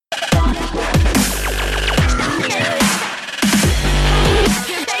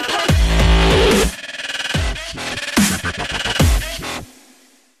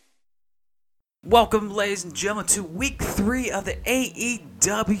Welcome, ladies and gentlemen, to week 3 of the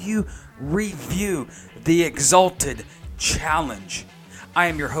AEW review, the Exalted Challenge. I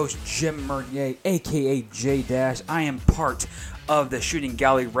am your host, Jim Mernier, aka J-Dash. I am part of the Shooting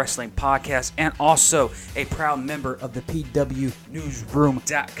Gallery Wrestling Podcast and also a proud member of the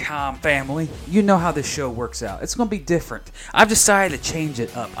PWNewsroom.com family. You know how this show works out. It's going to be different. I've decided to change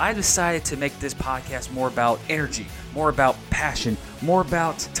it up. I've decided to make this podcast more about energy, more about passion, more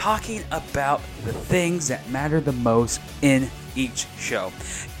about talking about the things that matter the most in each show.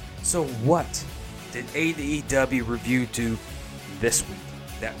 So what did AEW review do this week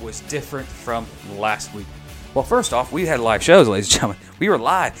that was different from last week? Well, first off, we had live shows, ladies and gentlemen. We were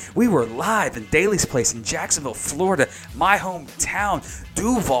live. We were live in Daly's Place in Jacksonville, Florida, my hometown.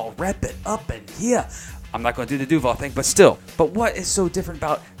 Duval, rep it up in here. I'm not going to do the Duval thing, but still. But what is so different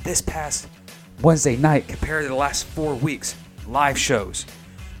about this past Wednesday night compared to the last 4 weeks? Live shows.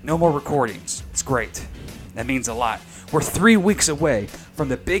 No more recordings. It's great. That means a lot. We're 3 weeks away from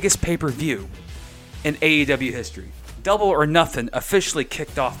the biggest pay-per-view in AEW history. Double or Nothing officially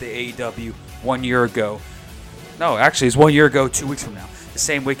kicked off the AEW 1 year ago. No, actually, it's 1 year ago, 2 weeks from now. The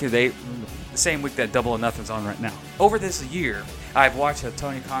same week that Double or Nothing's on right now. Over this year, I've watched how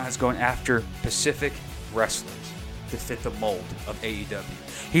Tony Khan is going after Pacific wrestlers to fit the mold of AEW.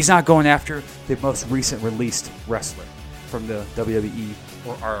 He's not going after the most recent released wrestler from the WWE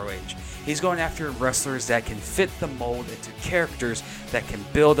or ROH. He's going after wrestlers that can fit the mold into characters that can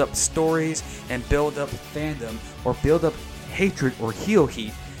build up stories and build up fandom or build up hatred or heel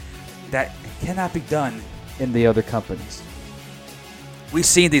heat that cannot be done in the other companies. We've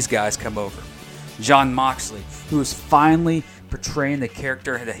seen these guys come over. Jon Moxley, who is finally portraying the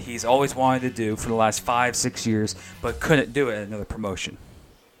character that he's always wanted to do for the last 5-6 years, but couldn't do it at another promotion.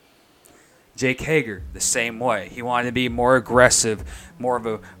 Jake Hager, the same way. He wanted to be more aggressive, more of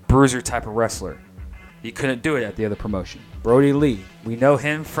a bruiser type of wrestler. He couldn't do it at the other promotion. Brody Lee, we know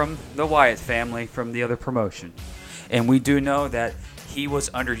him from the Wyatt family from the other promotion. And we do know that he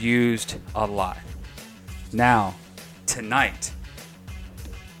was underused a lot. Now, tonight,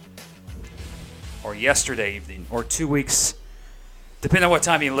 or yesterday evening, or 2 weeks, depending on what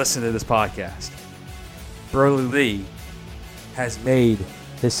time you listen to this podcast, Brody Lee has made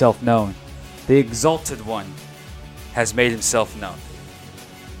himself known. The Exalted One has made himself known.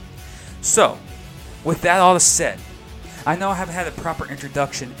 So, with that all said, I know I haven't had a proper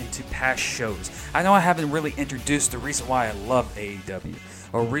introduction into past shows. I know I haven't really introduced the reason why I love AEW,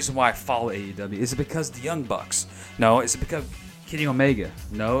 or the reason why I follow AEW. Is it because of the Young Bucks? No. Is it because of Kenny Omega?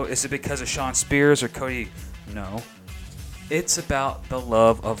 No. Is it because of Shawn Spears or Cody? No. It's about the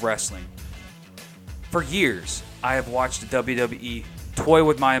love of wrestling. For years, I have watched the WWE toy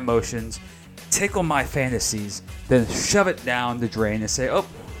with my emotions, tickle my fantasies, then shove it down the drain and say, oh,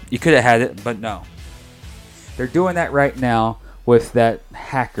 you could have had it, but no. They're doing that right now with that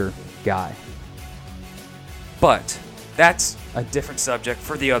hacker guy. But that's a different subject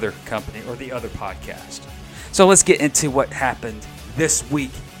for the other company or the other podcast. So let's get into what happened this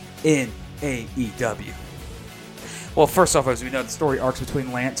week in AEW. Well, first off, as we know, the story arcs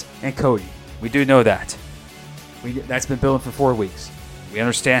between Lance and Cody. We do know that. That's been building for 4 weeks. We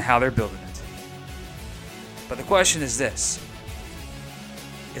understand how they're building it. But the question is this.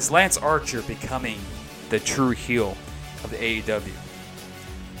 Is Lance Archer becoming the true heel of the AEW?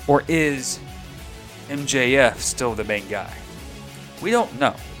 Or is MJF still the main guy? We don't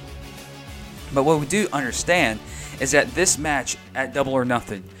know. But what we do understand is that this match at Double or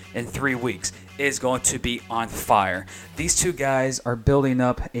Nothing in 3 weeks is going to be on fire. These two guys are building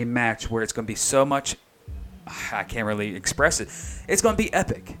up a match where it's going to be so much, I can't really express it. It's going to be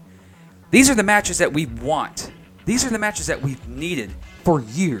epic. These are the matches that we want. These are the matches that we've needed for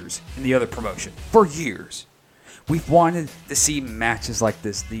years in the other promotion. For years. We've wanted to see matches like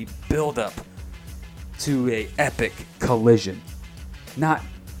this, the build-up to a epic collision. Not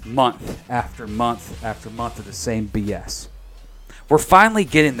month after month after month of the same BS. We're finally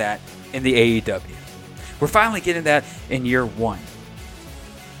getting that in the AEW. We're finally getting that in year 1.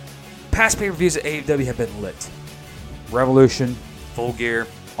 Past pay-per-views at AEW have been lit. Revolution, Full Gear,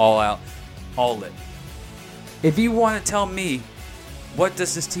 All Out, all lit. If you want to tell me what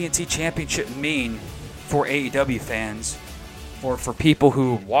does this TNT Championship mean for AEW fans, or for people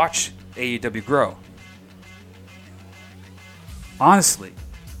who watch AEW grow, honestly,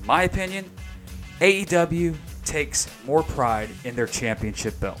 my opinion, AEW takes more pride in their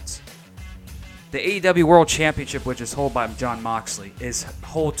championship belts. The AEW World Championship, which is held by Jon Moxley, is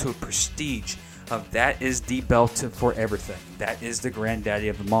held to a prestige of that is the belt for everything. That is the granddaddy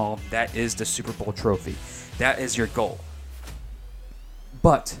of them all. That is the Super Bowl trophy. That is your goal.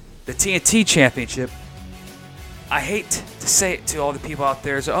 But The TNT Championship, I hate to say it to all the people out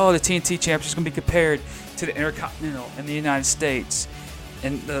there, the TNT Championship is going to be compared to the Intercontinental in the United States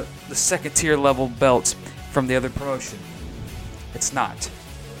and the second tier level belts from the other promotion. It's not.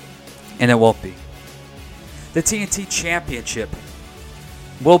 And it won't be. The TNT Championship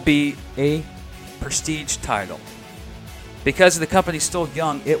will be a prestige title. Because the company's still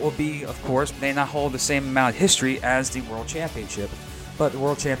young, it will be, of course, may not hold the same amount of history as the World Championship. But the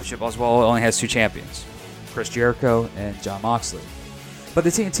World Championship as well only has 2 champions, Chris Jericho and Jon Moxley. But the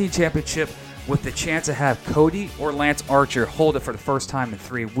TNT Championship, with the chance to have Cody or Lance Archer hold it for the first time in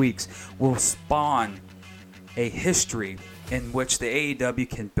 3 weeks, will spawn a history in which the AEW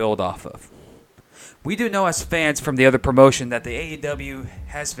can build off of. We do know as fans from the other promotion that the AEW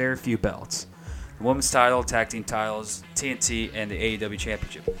has very few belts. The women's title, tag team titles, TNT, and the AEW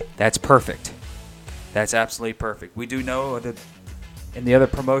Championship. That's perfect. That's absolutely perfect. We do know that in the other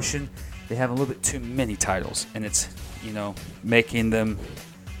promotion, they have a little bit too many titles, and it's, making them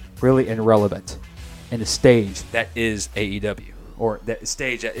really irrelevant in the stage that is AEW, or that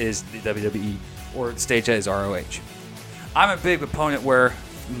stage that is the WWE, or the stage that is ROH. I'm a big proponent where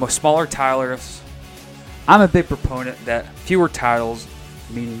smaller titles. I'm a big proponent that fewer titles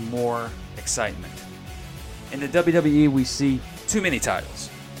mean more excitement. In the WWE, we see too many titles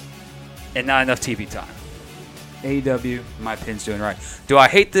and not enough TV time. AEW, in my opinion, is doing right. Do I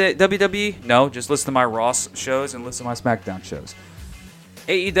hate the WWE? No, just listen to my Raw shows and listen to my SmackDown shows.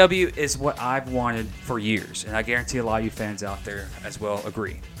 AEW is what I've wanted for years, and I guarantee a lot of you fans out there as well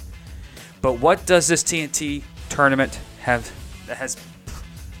agree. But what does this TNT tournament have that has...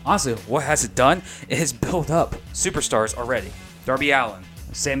 Honestly, what has it done? It has built up superstars already. Darby Allin,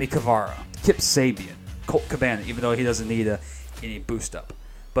 Sammy Guevara, Kip Sabian, Colt Cabana, even though he doesn't need any boost up.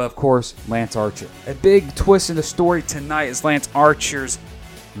 But of course, Lance Archer. A big twist in the story tonight is Lance Archer's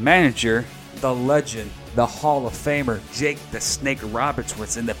manager, the legend, the Hall of Famer, Jake the Snake Roberts,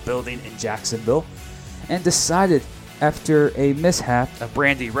 was in the building in Jacksonville and decided, after a mishap of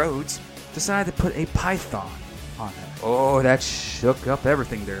Brandy Rhodes, decided to put a python on her. Oh, that shook up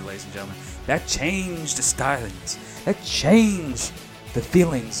everything there, ladies and gentlemen. That changed the stylings. That changed the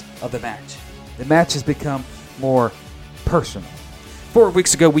feelings of the match. The match has become more personal. 4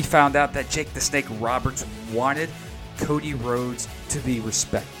 weeks ago, we found out that Jake the Snake Roberts wanted Cody Rhodes to be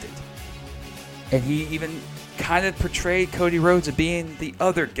respected. And he even kind of portrayed Cody Rhodes as being the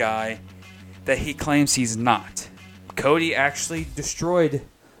other guy that he claims he's not. Cody actually destroyed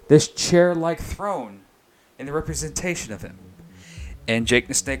this chair-like throne in the representation of him. And Jake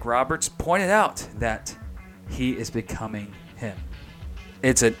the Snake Roberts pointed out that he is becoming him.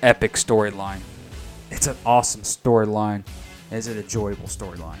 It's an epic storyline. It's an awesome storyline. It's an enjoyable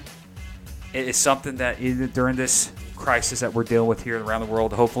storyline. It is something that even during this crisis that we're dealing with here around the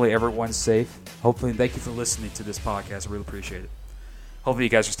world, hopefully everyone's safe. Hopefully, thank you for listening to this podcast. I really appreciate it. Hopefully you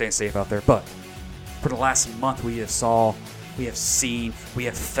guys are staying safe out there. But for the last month, we have seen, we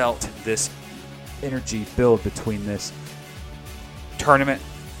have felt this energy build between this tournament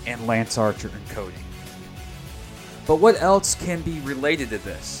and Lance Archer and Cody. But what else can be related to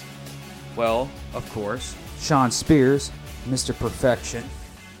this? Well, of course, Shawn Spears, Mr. Perfection,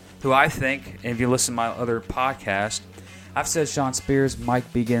 who I think, and if you listen to my other podcast, I've said Shawn Spears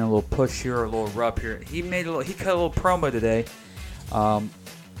might be getting a little push here or a little rub here. He cut a little promo today,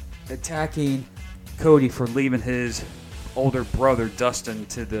 attacking Cody for leaving his older brother Dustin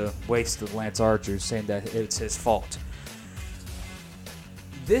to the waste of Lance Archer, saying that it's his fault.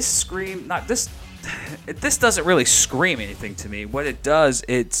 This doesn't really scream anything to me. What it does,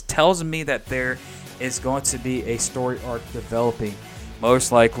 it tells me that there is going to be a story arc developing.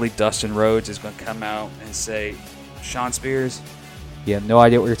 Most likely, Dustin Rhodes is going to come out and say, Shawn Spears, you have no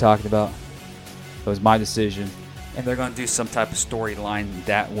idea what you're talking about. It was my decision. And they're going to do some type of storyline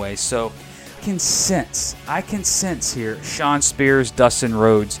that way. So I can sense here Shawn Spears, Dustin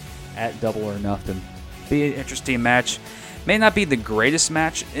Rhodes at Double or Nothing. Be an interesting match. May not be the greatest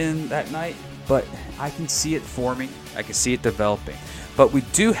match in that night, but I can see it forming. I can see it developing. But we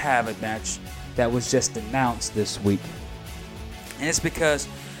do have a match that was just announced this week. And it's because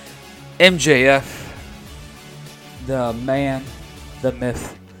MJF, the man, the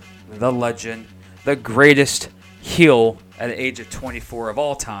myth, the legend, the greatest heel at the age of 24 of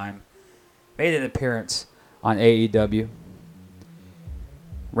all time, made an appearance on AEW.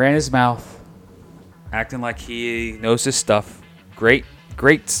 Ran his mouth, acting like he knows his stuff. Great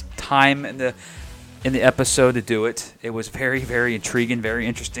time in the episode to do it. It was very, very intriguing, very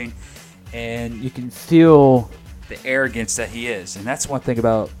interesting, and you can feel the arrogance that he is. And that's one thing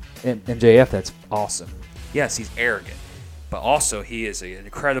about MJF that's awesome. Yes, he's arrogant. but also he is an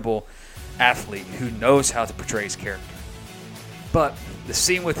incredible athlete who knows how to portray his character. But the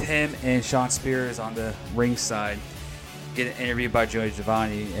scene with him and Shawn Spears on the ringside, getting interviewed by Joey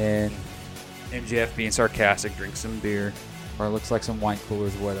Giovanni, and MJF being sarcastic, drink some beer, or it looks like some wine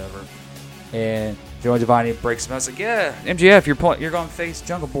coolers or whatever. And Joey Giovanni breaks him out. It's like, yeah, MJF, you're going to face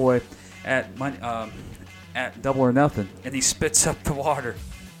Jungle Boy at Double or Nothing. And he spits up the water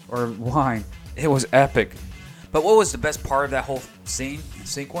or wine. It was epic. But what was the best part of that whole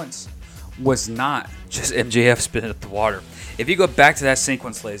sequence was not just MJF spitting up the water. If you go back to that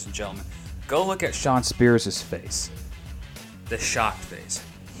sequence, ladies and gentlemen, go look at Shawn Spears' face. The shocked face.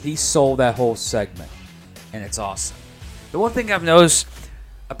 He sold that whole segment, and it's awesome. The one thing I've noticed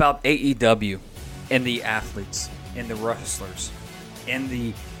about AEW and the athletes and the wrestlers and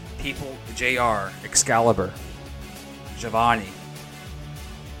the people, JR, Excalibur, Giovanni,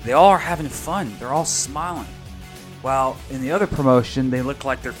 they all are having fun. They're all smiling. While in the other promotion, they look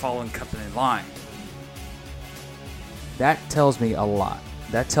like they're following company line. That tells me a lot.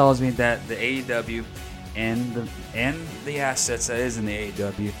 That tells me that the AEW and the assets that is in the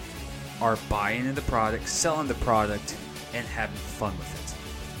AEW are buying into the product, selling the product, and having fun with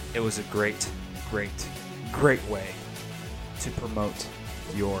it. It was a great way to promote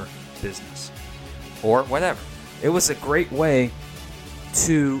your business or whatever. It was a great way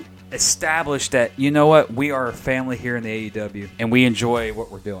to establish that, you know what, we are a family here in the AEW and we enjoy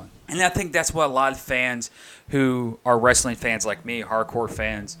what we're doing. And I think that's what a lot of fans who are wrestling fans like me, hardcore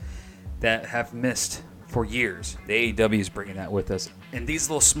fans that have missed for years, the AEW is bringing that with us. And these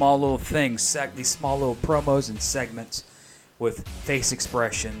small little things, these small little promos and segments with face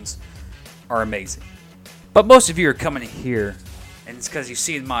expressions are amazing. But most of you are coming here, and it's because you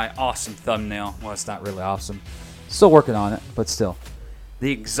see my awesome thumbnail. Well, it's not really awesome. Still working on it, but still.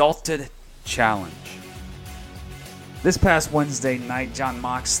 The Exalted Challenge. This past Wednesday night, Jon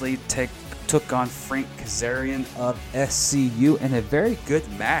Moxley took on Frank Kazarian of SCU in a very good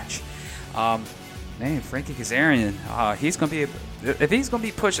match. Frankie Kazarian, if he's gonna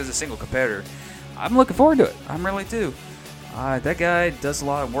be pushed as a single competitor, I'm looking forward to it. I really do. That guy does a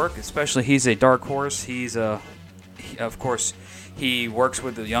lot of work, especially he's a dark horse. Of course, he works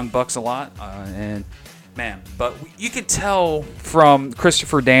with the Young Bucks a lot, but you can tell from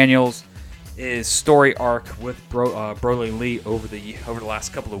Christopher Daniels' story arc with Brody Lee over the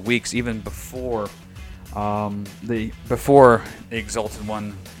last couple of weeks, even before the Exalted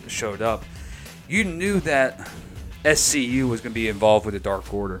One showed up. You knew that SCU was going to be involved with the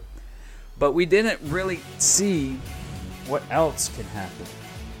Dark Order, but we didn't really see what else can happen.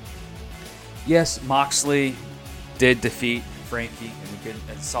 Yes, Moxley did defeat Frankie in a good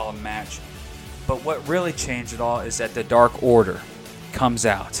and solid match, but what really changed it all is that the Dark Order comes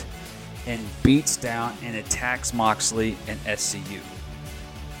out and beats down and attacks Moxley and SCU.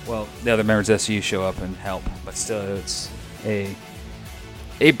 Well, the other members of SCU show up and help, but still it's a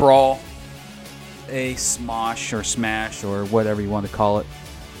brawl, a smosh or smash or whatever you want to call it.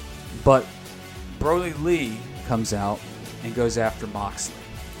 But Brody Lee comes out and goes after Moxley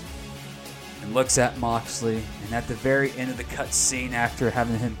and looks at Moxley, and at the very end of the cut scene, after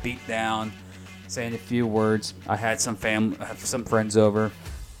having him beat down, saying a few words, I had some friends over.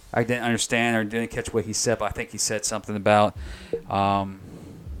 I didn't understand or didn't catch what he said, but I think he said something about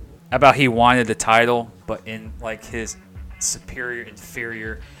he wanted the title, but in like his superior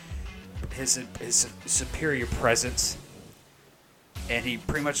presence, and he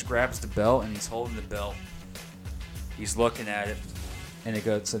pretty much grabs the belt and he's holding the belt. He's looking at it, and it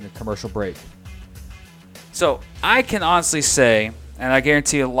goes in the commercial break. So I can honestly say, and I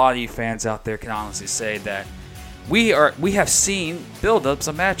guarantee a lot of you fans out there can honestly say that we have seen build-ups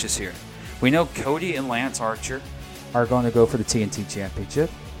of matches here. We know Cody and Lance Archer are going to go for the TNT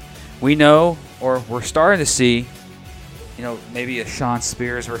Championship. We know, or we're starting to see, maybe a Shawn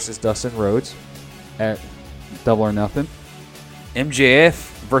Spears versus Dustin Rhodes at Double or Nothing. MJF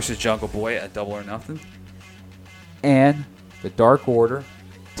versus Jungle Boy at Double or Nothing. And the Dark Order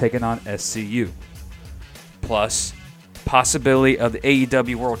taking on SCU. Plus, possibility of the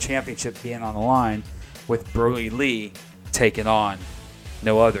AEW World Championship being on the line with Brody Lee taking on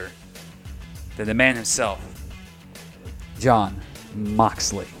no other than the man himself, Jon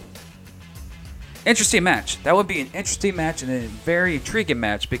Moxley. Interesting match. That would be an interesting match and a very intriguing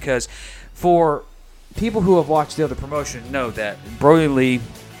match, because for people who have watched the other promotion know that Brody Lee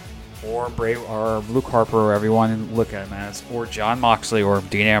or Luke Harper, or everyone look at him as, or Jon Moxley or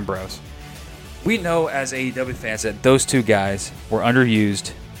Dean Ambrose, we know as AEW fans that those two guys were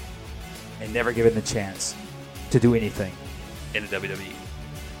underused and never given the chance to do anything in the WWE.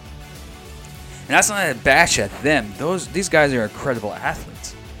 And that's not a bash at them. These guys are incredible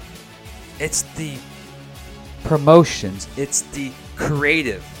athletes. It's the promotions, it's the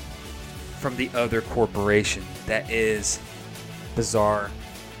creative from the other corporation that is bizarre,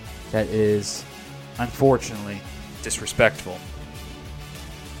 that is unfortunately disrespectful.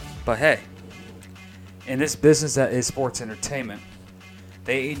 But hey, in this business that is sports entertainment,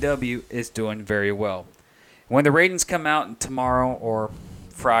 the AEW is doing very well. When the ratings come out tomorrow or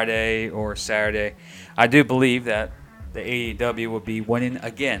Friday or Saturday, I do believe that the AEW will be winning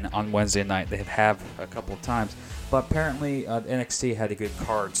again on Wednesday night. They have a couple of times. But apparently NXT had a good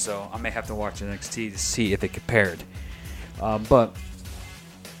card, so I may have to watch NXT to see if it compared. But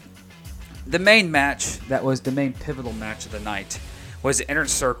the main match, that was the main pivotal match of the night, was the Inner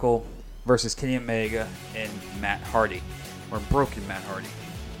Circle versus Kenny Omega and Matt Hardy, or Broken Matt Hardy.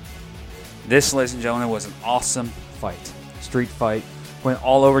 This, ladies and gentlemen, was an awesome fight. Street fight. Went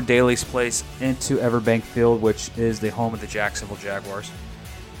all over Daly's Place into Everbank Field, which is the home of the Jacksonville Jaguars.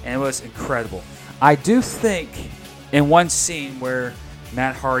 And it was incredible. I do think in one scene where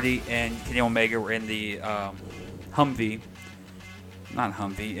Matt Hardy and Kenny Omega were in the in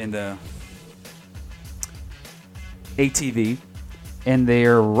the ATV, and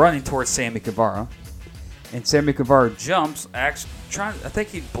they're running towards Sammy Guevara. And Sammy Guevara jumps, I think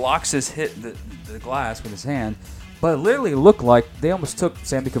he blocks his hit the glass with his hand, but it literally looked like they almost took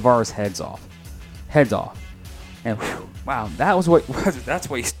Sammy Guevara's heads off. And whew, wow, that's what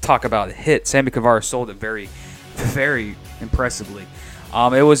you talk about a hit. Sammy Guevara sold it very, very impressively.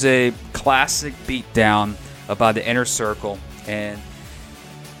 It was a classic beatdown about the Inner Circle, and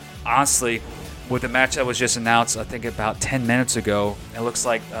honestly, with the match that was just announced, I think about 10 minutes ago, it looks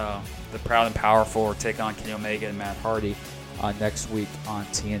like the Proud and Powerful will take on Kenny Omega and Matt Hardy next week on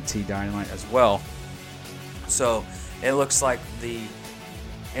TNT Dynamite as well. So it looks like the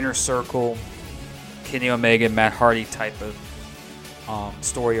Inner Circle, Kenny Omega, Matt Hardy type of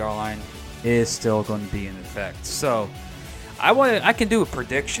storyline is still going to be in effect. So I can do a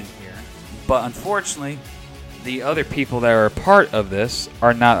prediction here, but unfortunately, the other people that are a part of this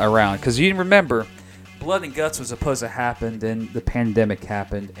are not around. Because you remember, Blood and Guts was supposed to happen, then the pandemic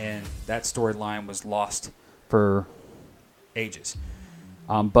happened, and that storyline was lost for ages.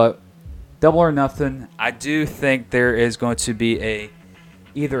 But Double or Nothing, I do think there is going to be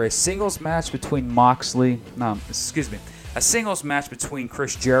either a singles match between a singles match between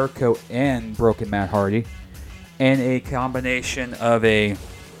Chris Jericho and Broken Matt Hardy, and a combination of a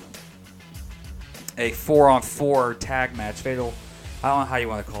 4-on-4 tag match, fatal. I don't know how you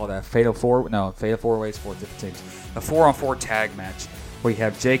want to call that. Fatal 4 ways, 4 different teams. A 4-on-4 tag match where you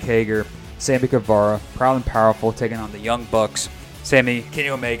have Jake Hager, Sammy Guevara, Proud and Powerful taking on the Young Bucks, Kenny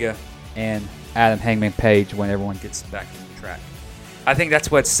Omega, and Adam Hangman Page when everyone gets back to the track. I think that's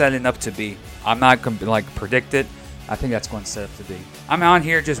what it's setting up to be. I'm not going to predict it. I think that's going to set up to be. I'm on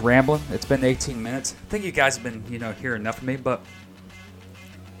here just rambling. It's been 18 minutes. I think you guys have been hearing enough of me, but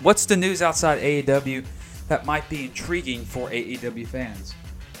what's the news outside AEW that might be intriguing for AEW fans?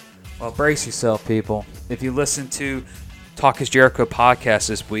 Well, brace yourself, people. If you listen to Talk is Jericho podcast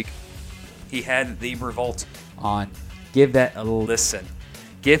this week, he had the Revolt on. Give that a listen.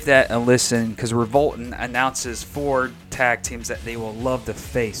 Because Revolt announces 4 tag teams that they will love to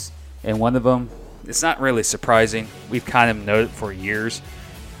face. And one of them, it's not really surprising. We've kind of known it for years.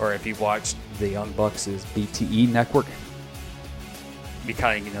 Or if you've watched the Young Bucks' BTE network, you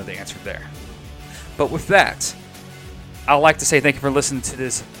kind of know the answer there. But with that, I'd like to say thank you for listening to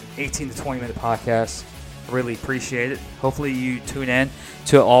this 18 to 20 minute podcast. I really appreciate it. Hopefully you tune in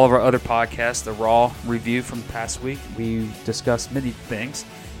to all of our other podcasts, the Raw review from the past week. We discussed many things,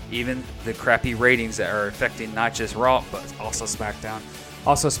 even the crappy ratings that are affecting not just Raw, but also SmackDown.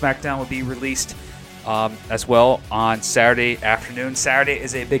 Also, SmackDown will be released as well on Saturday afternoon. Saturday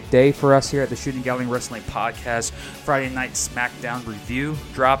is a big day for us here at the Shooting Gallery Wrestling Podcast. Friday night SmackDown review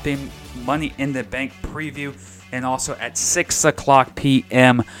dropping, Money in the Bank preview, and also at 6 o'clock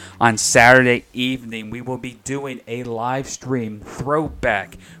p.m. on Saturday evening, we will be doing a live stream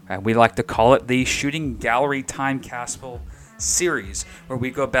throwback. We like to call it the Shooting Gallery Time Capsule series, where we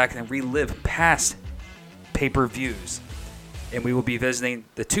go back and relive past pay-per-views. And we will be visiting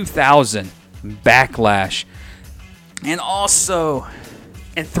the 2000 Backlash. And also,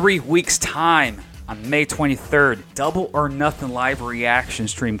 in 3 weeks' time, on May 23rd, Double or Nothing live reaction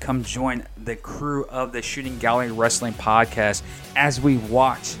stream. Come join the crew of the Shooting Gallery Wrestling Podcast as we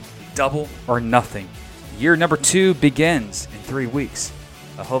watch Double or Nothing. Year number 2 begins in 3 weeks.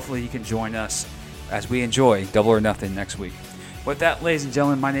 Hopefully you can join us as we enjoy Double or Nothing next week. With that, ladies and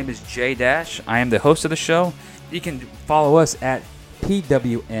gentlemen, my name is Jay Dash. I am the host of the show. You can follow us at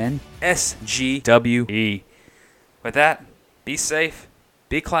PWNSGWE. With that, be safe,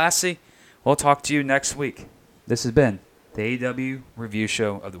 be classy. We'll talk to you next week. This has been the AEW Review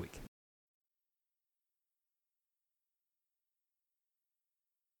Show of the Week.